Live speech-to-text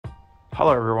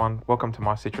Hello everyone, welcome to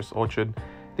my citrus orchard.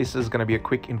 This is going to be a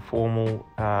quick informal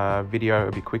video,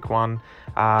 it'll be a quick one.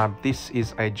 This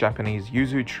is a Japanese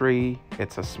yuzu tree.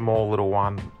 It's a small little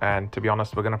one, and to be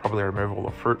honest, we're going to probably remove all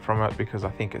the fruit from it because I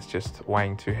think it's just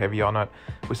weighing too heavy on it.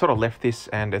 We sort of left this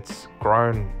and it's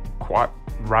grown quite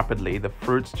rapidly. The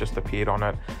fruits just appeared on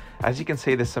it. As you can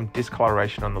see, there's some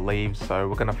discoloration on the leaves, so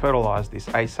we're going to fertilize this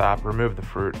ASAP, remove the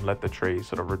fruit and let the tree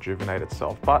sort of rejuvenate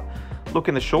itself. But look,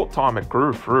 in the short time it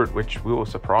grew fruit, which we were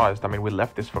surprised. I mean, we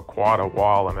left this for quite a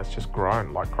while and it's just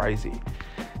grown like crazy.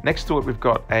 Next to it, we've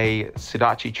got a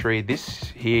Sudachi tree. This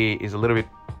here is a little bit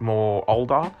more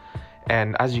older,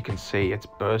 and as you can see, it's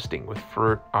bursting with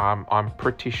fruit. I'm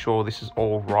pretty sure this is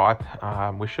all ripe.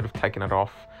 We should have taken it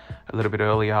off a little bit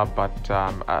earlier, but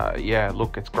yeah,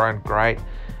 look, it's grown great.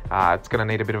 It's going to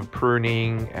need a bit of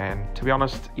pruning, and to be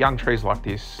honest, young trees like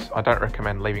this, I don't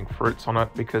recommend leaving fruits on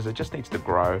it because it just needs to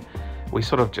grow. We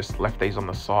sort of just left these on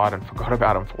the side and forgot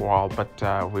about them for a while,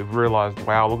 but we've realized,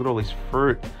 wow, look at all this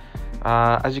fruit.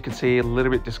 As you can see, a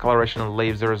little bit discoloration on the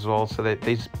leaves there as well, so that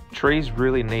these trees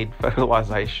really need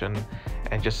fertilization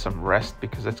and just some rest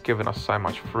because it's given us so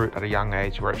much fruit at a young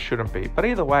age where it shouldn't be. But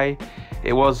either way,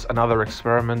 it was another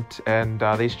experiment, and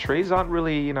these trees aren't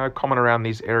really, common around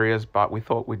these areas, but we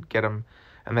thought we'd get them,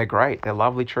 and they're great. They're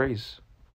lovely trees.